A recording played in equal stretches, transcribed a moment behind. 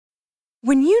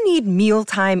When you need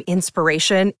mealtime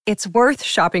inspiration, it's worth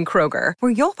shopping Kroger,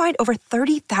 where you'll find over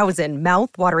 30,000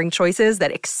 mouth-watering choices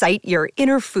that excite your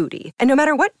inner foodie. And no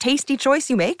matter what tasty choice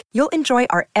you make, you'll enjoy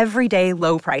our everyday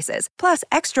low prices, plus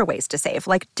extra ways to save,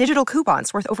 like digital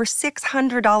coupons worth over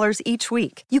 $600 each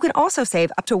week. You can also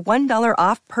save up to $1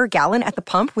 off per gallon at the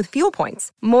pump with fuel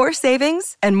points. More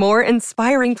savings and more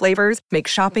inspiring flavors make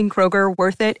shopping Kroger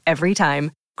worth it every time.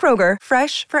 Kroger,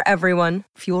 fresh for everyone.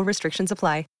 Fuel restrictions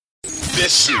apply.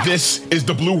 This is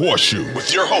the Blue Horseshoe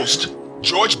with your host,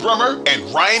 George Brummer and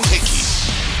Ryan Hickey.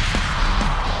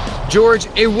 George,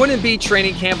 it wouldn't be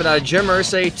training camp without Jim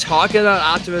Irsay talking about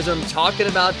optimism, talking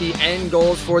about the end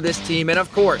goals for this team. And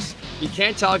of course, you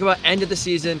can't talk about end of the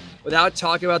season without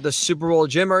talking about the Super Bowl.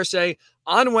 Jim Irsay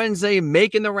on Wednesday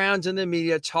making the rounds in the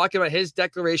media, talking about his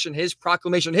declaration, his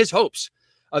proclamation, his hopes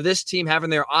of this team having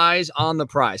their eyes on the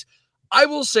prize. I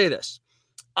will say this.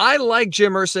 I like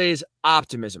Jim Irsay's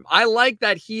optimism. I like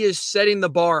that he is setting the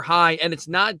bar high, and it's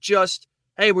not just,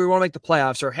 hey, we want to make the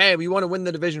playoffs, or hey, we want to win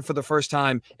the division for the first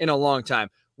time in a long time.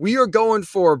 We are going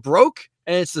for broke,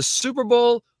 and it's the Super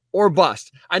Bowl or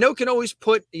bust. I know it can always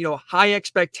put, high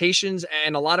expectations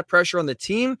and a lot of pressure on the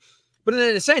team, but in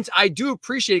a sense, I do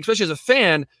appreciate, especially as a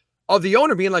fan, of the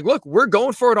owner being like, look, we're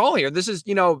going for it all here. This is,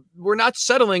 we're not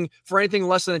settling for anything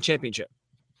less than a championship.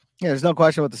 Yeah, there's no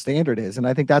question what the standard is, and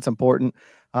I think that's important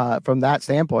from that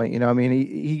standpoint.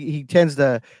 He tends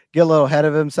to get a little ahead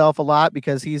of himself a lot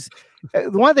because he's the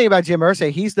one thing about Jim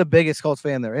Irsay, he's the biggest Colts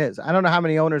fan there is. I don't know how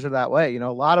many owners are that way.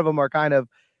 A lot of them are kind of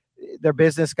they're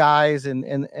business guys and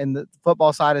the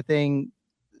football side of thing.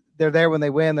 They're there when they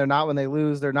win. They're not when they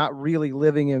lose. They're not really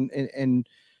living and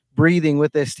breathing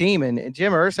with this team. And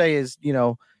Jim Irsay is,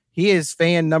 he is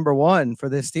fan number one for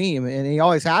this team, and he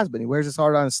always has been. He wears his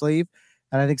heart on his sleeve.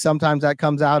 And I think sometimes that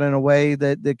comes out in a way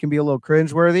that can be a little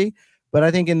cringeworthy. But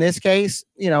I think in this case,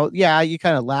 you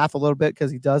kind of laugh a little bit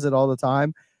because he does it all the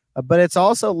time. But it's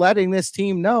also letting this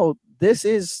team know this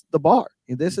is the bar.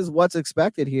 This is what's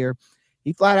expected here.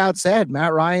 He flat out said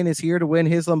Matt Ryan is here to win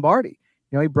his Lombardi.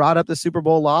 He brought up the Super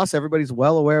Bowl loss. Everybody's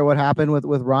well aware of what happened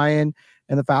with Ryan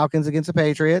and the Falcons against the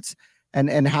Patriots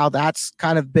and how that's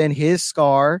kind of been his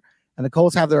scar. And the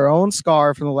Colts have their own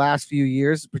scar from the last few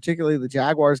years, particularly the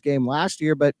Jaguars game last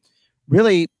year. But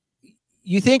really,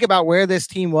 you think about where this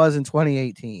team was in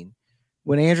 2018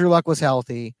 when Andrew Luck was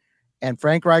healthy and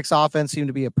Frank Reich's offense seemed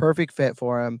to be a perfect fit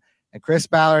for him. And Chris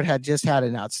Ballard had just had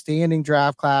an outstanding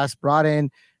draft class, brought in,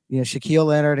 Shaquille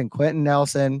Leonard and Quentin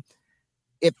Nelson.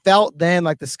 It felt then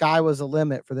like the sky was the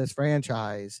limit for this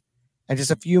franchise. And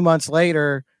just a few months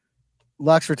later,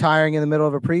 Luck's retiring in the middle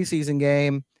of a preseason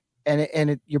game.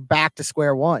 And you're back to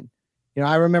square one.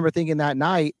 I remember thinking that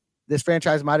night, this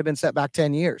franchise might have been set back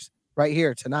 10 years right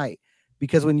here tonight,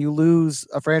 because when you lose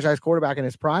a franchise quarterback in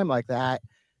his prime like that,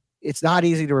 it's not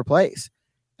easy to replace.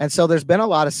 And so there's been a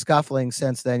lot of scuffling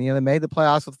since then. They made the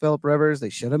playoffs with Phillip Rivers. They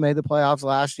should have made the playoffs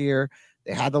last year.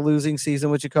 They had the losing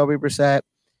season with Jacoby Brissett.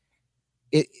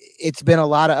 It's been a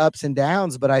lot of ups and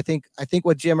downs, but I think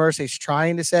what Jim Irsay's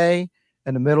trying to say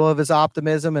in the middle of his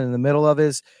optimism and in the middle of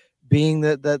his being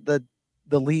the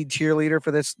lead cheerleader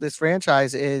for this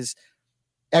franchise is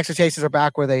expectations are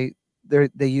back where they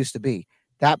used to be.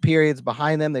 That period's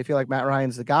behind them. They feel like Matt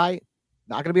Ryan's the guy.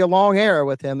 Not going to be a long era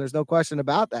with him. There's no question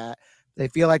about that. They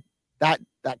feel like that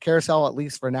carousel, at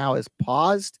least for now, is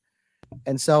paused.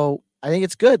 And so I think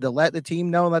it's good to let the team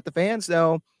know and let the fans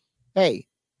know, hey,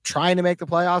 trying to make the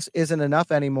playoffs isn't enough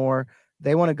anymore.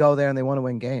 They want to go there and they want to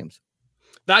win games.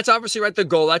 That's obviously the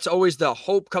goal. That's always the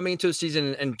hope coming into the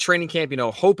season and training camp.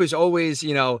 Hope is always,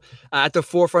 at the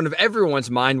forefront of everyone's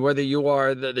mind, whether you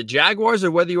are the Jaguars or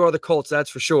whether you are the Colts,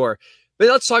 that's for sure. But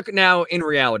let's talk now in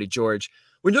reality, George.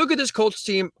 When you look at this Colts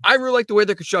team, I really like the way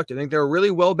they're constructed. I think they're a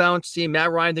really well-balanced team.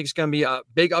 Matt Ryan thinks it's going to be a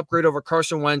big upgrade over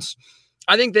Carson Wentz.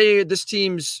 I think this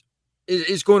team's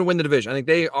is going to win the division. I think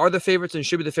they are the favorites and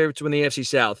should be the favorites to win the AFC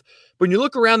South. But when you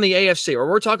look around the AFC, or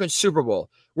we're talking Super Bowl,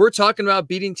 we're talking about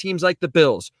beating teams like the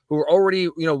Bills, who were already,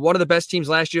 one of the best teams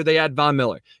last year. They had Von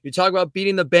Miller. You talk about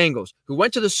beating the Bengals, who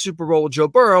went to the Super Bowl with Joe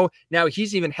Burrow. Now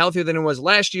he's even healthier than he was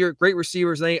last year. Great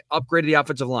receivers, and they upgraded the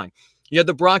offensive line. You have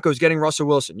the Broncos getting Russell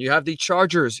Wilson. You have the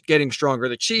Chargers getting stronger.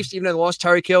 The Chiefs, even though they lost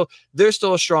Tyreek Hill, they're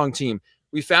still a strong team.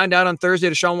 We found out on Thursday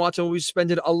Deshaun Watson will be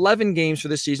suspended 11 games for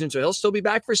this season, so he'll still be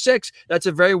back for 6. That's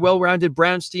a very well-rounded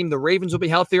Browns team. The Ravens will be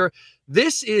healthier.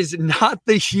 This is not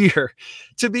the year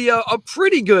to be a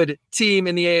pretty good team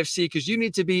in the AFC, because you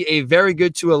need to be a very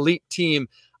good to elite team.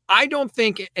 I don't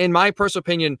think, in my personal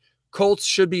opinion, Colts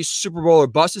should be Super Bowl or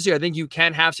bust this year. I think you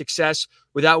can have success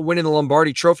without winning the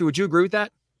Lombardi Trophy. Would you agree with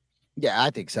that? Yeah, I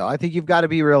think so. I think you've got to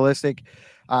be realistic.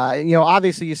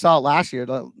 Obviously you saw it last year.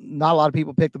 Not a lot of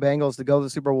people picked the Bengals to go to the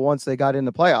Super Bowl once they got in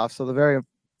the playoffs. So the very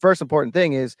first important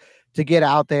thing is to get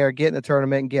out there, get in the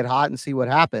tournament, and get hot and see what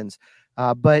happens.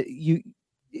 But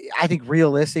I think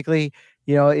realistically,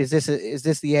 is this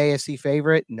the AFC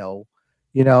favorite? No.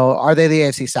 Are they the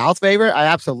AFC South favorite? I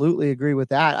absolutely agree with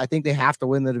that. I think they have to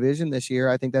win the division this year.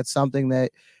 I think that's something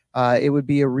that it would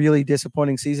be a really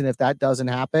disappointing season if that doesn't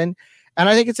happen. And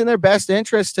I think it's in their best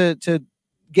interest to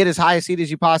get as high a seed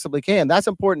as you possibly can. That's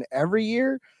important every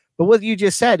year. But what you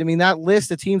just said, I mean, that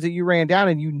list of teams that you ran down,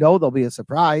 and there'll be a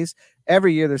surprise.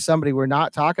 Every year there's somebody we're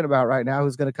not talking about right now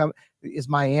who's going to come. Is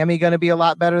Miami going to be a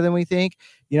lot better than we think?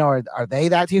 Are they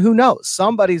that team? Who knows?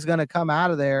 Somebody's going to come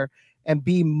out of there and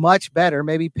be much better.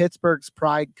 Maybe Pittsburgh's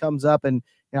pride comes up, and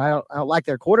I don't like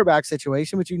their quarterback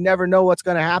situation, but you never know what's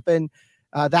going to happen.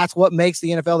 That's what makes the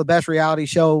NFL the best reality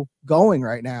show going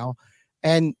right now.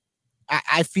 And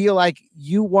I feel like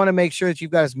you want to make sure that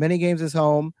you've got as many games as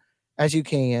home as you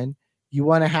can. You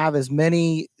want to have as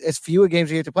few games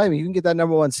you have to play. I mean, you can get that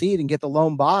number one seed and get the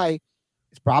lone bye.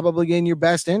 It's probably in your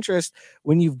best interest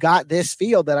when you've got this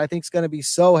field that I think is going to be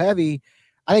so heavy.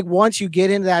 I think once you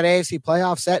get into that AFC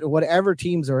playoff set, whatever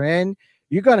teams are in,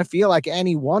 you're going to feel like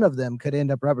any one of them could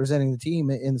end up representing the team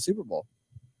in the Super Bowl.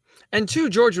 And two,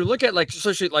 George, we look at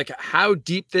especially how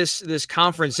deep this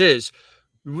conference is.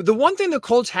 The one thing the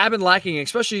Colts have been lacking,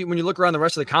 especially when you look around the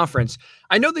rest of the conference,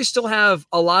 I know they still have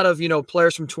a lot of,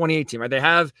 players from 2018, right? They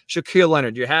have Shaquille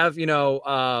Leonard. You have,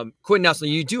 Quentin Nelson.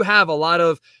 You do have a lot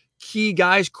of key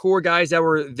guys, core guys that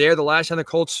were there the last time the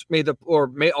Colts won a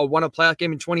playoff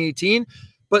game in 2018.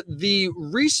 But the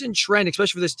recent trend,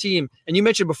 especially for this team, and you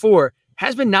mentioned before,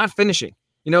 has been not finishing.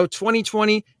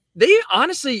 2020, they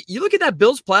honestly, you look at that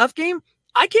Bills playoff game,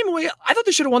 I came away, I thought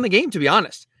they should have won the game, to be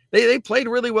honest. They played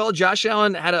really well. Josh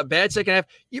Allen had a bad second half.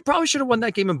 You probably should have won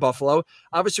that game in Buffalo.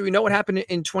 Obviously, we know what happened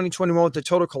in 2021 with the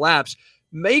total collapse.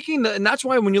 And that's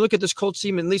why when you look at this Colts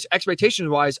team, at least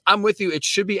expectations-wise, I'm with you. It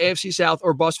should be AFC South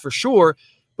or bust for sure.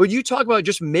 But you talk about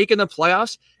just making the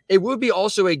playoffs, it would be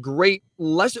also a great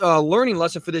learning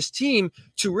lesson for this team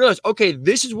to realize, okay,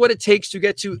 this is what it takes to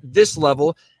get to this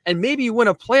level. And maybe you win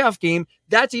a playoff game.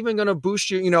 That's even going to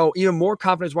boost you, even more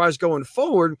confidence-wise going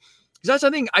forward. Because that's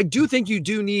the thing. I do think you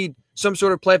do need some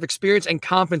sort of playoff experience and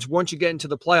confidence once you get into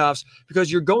the playoffs,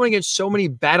 because you're going against so many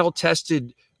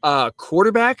battle-tested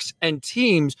quarterbacks and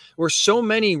teams where so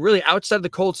many really outside of the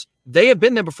Colts, they have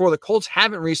been there before. The Colts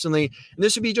haven't recently. And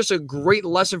this would be just a great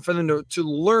lesson for them to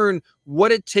learn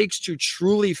what it takes to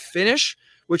truly finish,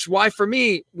 which why for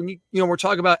me, when we're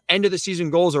talking about end of the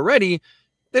season goals already,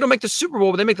 they don't make the Super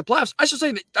Bowl, but they make the playoffs. I should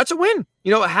say that's a win.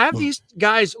 Have these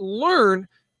guys learn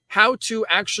how to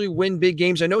actually win big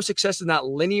games. I know success is not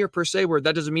linear per se, where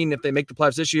that doesn't mean if they make the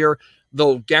playoffs this year,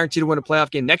 they'll guarantee to win a playoff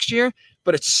game next year,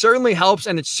 but it certainly helps,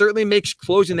 and it certainly makes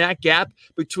closing that gap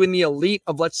between the elite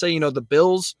of, let's say, the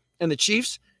Bills and the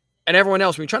Chiefs and everyone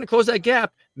else. When you're trying to close that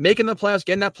gap, making the playoffs,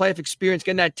 getting that playoff experience,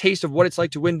 getting that taste of what it's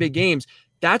like to win big games,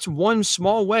 that's one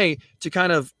small way to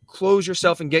kind of close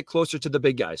yourself and get closer to the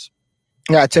big guys.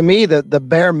 Yeah, to me, the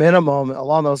bare minimum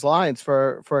along those lines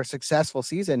for a successful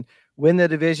season, win the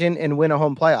division and win a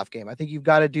home playoff game. I think you've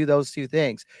got to do those two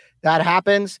things. That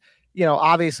happens,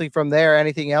 obviously from there,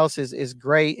 anything else is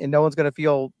great, and no one's going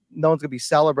to be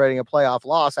celebrating a playoff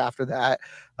loss after that.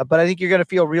 But I think you're going to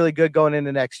feel really good going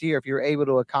into next year if you're able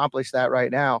to accomplish that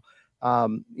right now.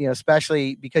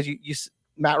 Especially because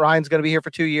Matt Ryan's going to be here for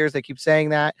 2 years. They keep saying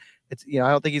that. It's, I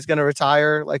don't think he's going to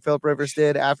retire like Phillip Rivers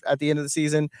did at the end of the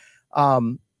season.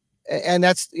 And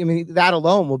that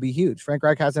alone will be huge. Frank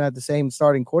Reich hasn't had the same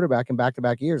starting quarterback in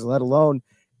back-to-back years, let alone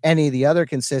any of the other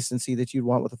consistency that you'd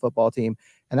want with a football team.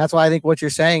 And that's why I think what you're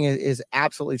saying is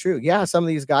absolutely true. Yeah, some of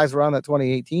these guys were on that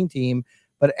 2018 team,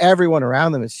 but everyone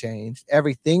around them has changed.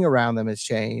 Everything around them has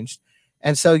changed.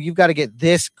 And so you've got to get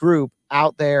this group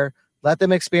out there, let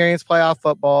them experience playoff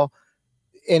football.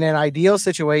 In an ideal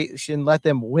situation, let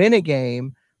them win a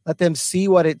game, let them see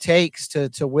what it takes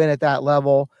to win at that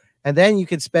level. And then you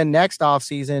can spend next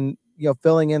offseason,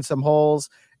 filling in some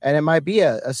holes, and it might be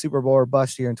a Super Bowl or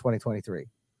bust year in 2023.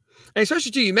 And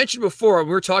especially too, you mentioned before, we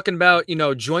were talking about,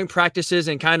 joint practices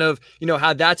and kind of,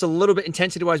 how that's a little bit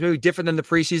intensity-wise, maybe different than the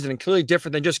preseason and clearly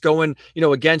different than just going,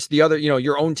 against the other,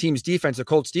 your own team's defense, the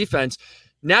Colts defense.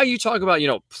 Now you talk about,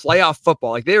 playoff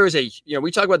football. Like there is we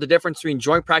talk about the difference between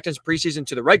joint practice preseason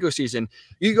to the regular season.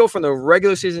 You go from the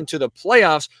regular season to the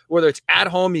playoffs, whether it's at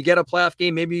home, you get a playoff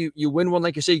game, maybe you win one,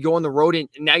 like you say, you go on the road, and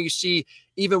now you see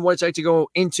even what it's like to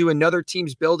go into another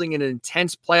team's building in an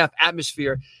intense playoff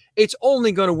atmosphere. It's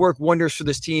only going to work wonders for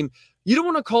this team. You don't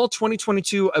want to call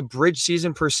 2022 a bridge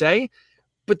season per se,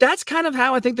 But that's kind of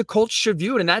how I think the Colts should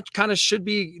view it. And that kind of should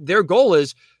be their goal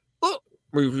is, look,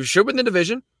 we should win the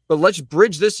division, but let's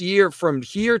bridge this year from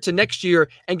here to next year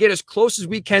and get as close as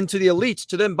we can to the elites.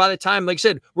 To them, by the time, like I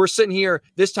said, we're sitting here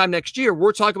this time next year,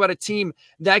 we're talking about a team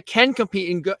that can compete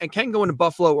and can go into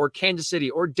Buffalo or Kansas City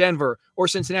or Denver or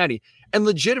Cincinnati and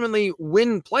legitimately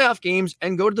win playoff games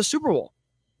and go to the Super Bowl.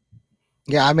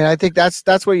 Yeah, I mean, I think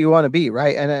that's where you want to be,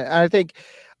 right? And I think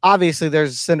obviously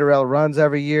there's Cinderella runs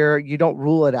every year. You don't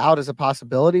rule it out as a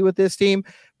possibility with this team,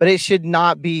 but it should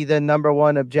not be the number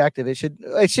one objective. It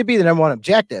should be the number one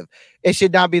objective. It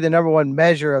should not be the number one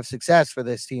measure of success for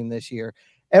this team this year.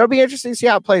 And it'll be interesting to see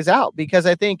how it plays out, because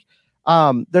I think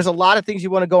there's a lot of things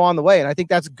you want to go on the way, and I think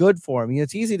that's good for them.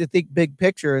 It's easy to think big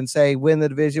picture and say win the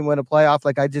division, win a playoff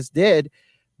like I just did,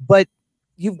 but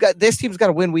this team's got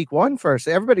to win week 1 first.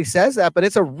 Everybody says that, but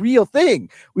it's a real thing.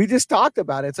 We just talked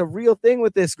about it. It's a real thing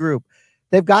with this group.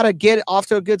 They've got to get off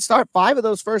to a good start. 5 of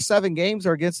those first 7 games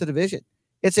are against the division.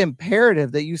 It's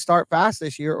imperative that you start fast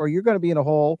this year or you're going to be in a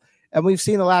hole. And we've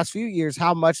seen the last few years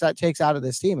how much that takes out of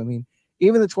this team. I mean,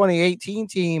 even the 2018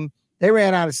 team, they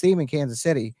ran out of steam in Kansas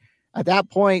City. At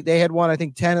that point, they had won, I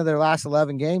think, 10 of their last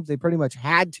 11 games. They pretty much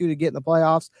had to get in the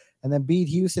playoffs and then beat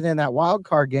Houston in that wild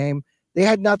card game. They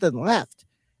had nothing left.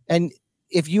 And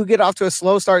if you get off to a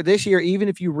slow start this year, even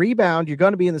if you rebound, you're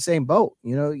going to be in the same boat.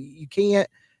 You can't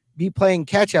be playing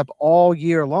catch up all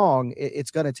year long.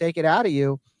 It's going to take it out of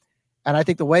you. And I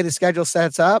think the way the schedule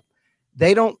sets up,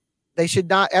 they should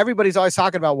not, everybody's always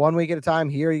talking about 1 week at a time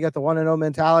here. You got the 1-0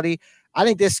 mentality. I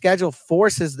think this schedule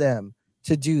forces them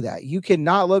to do that. You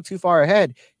cannot look too far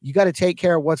ahead. You got to take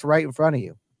care of what's right in front of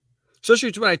you.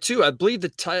 Especially tonight too. I believe the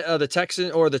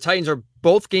Texans or the Titans are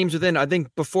both games within, I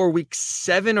think, before week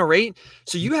 7 or 8.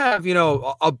 So you have,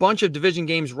 a bunch of division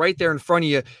games right there in front of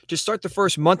you to start the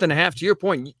first month and a half. To your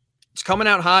point, it's coming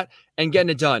out hot and getting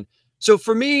it done. So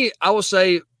for me, I will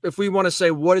say, if we want to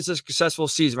say what is a successful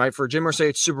season, right? For Jim Irsay,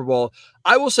 it's Super Bowl.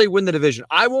 I will say win the division.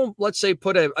 I won't, let's say,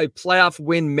 put a playoff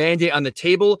win mandate on the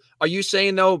table. Are you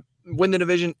saying, though, win the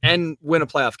division and win a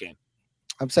playoff game?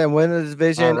 I'm saying win the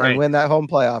division and win that home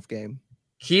playoff game.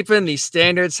 Keeping the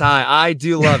standards high. I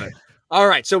do love it. All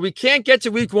right, so we can't get to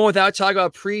week 1 without talking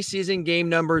about preseason game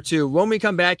number 2. When we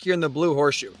come back here in the Blue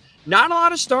Horseshoe, not a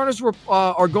lot of starters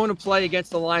are going to play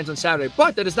against the Lions on Saturday,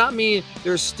 but that does not mean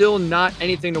there's still not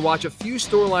anything to watch. A few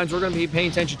storylines we're going to be paying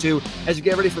attention to as we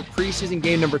get ready for preseason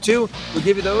game number 2. We'll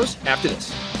give you those after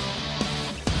this.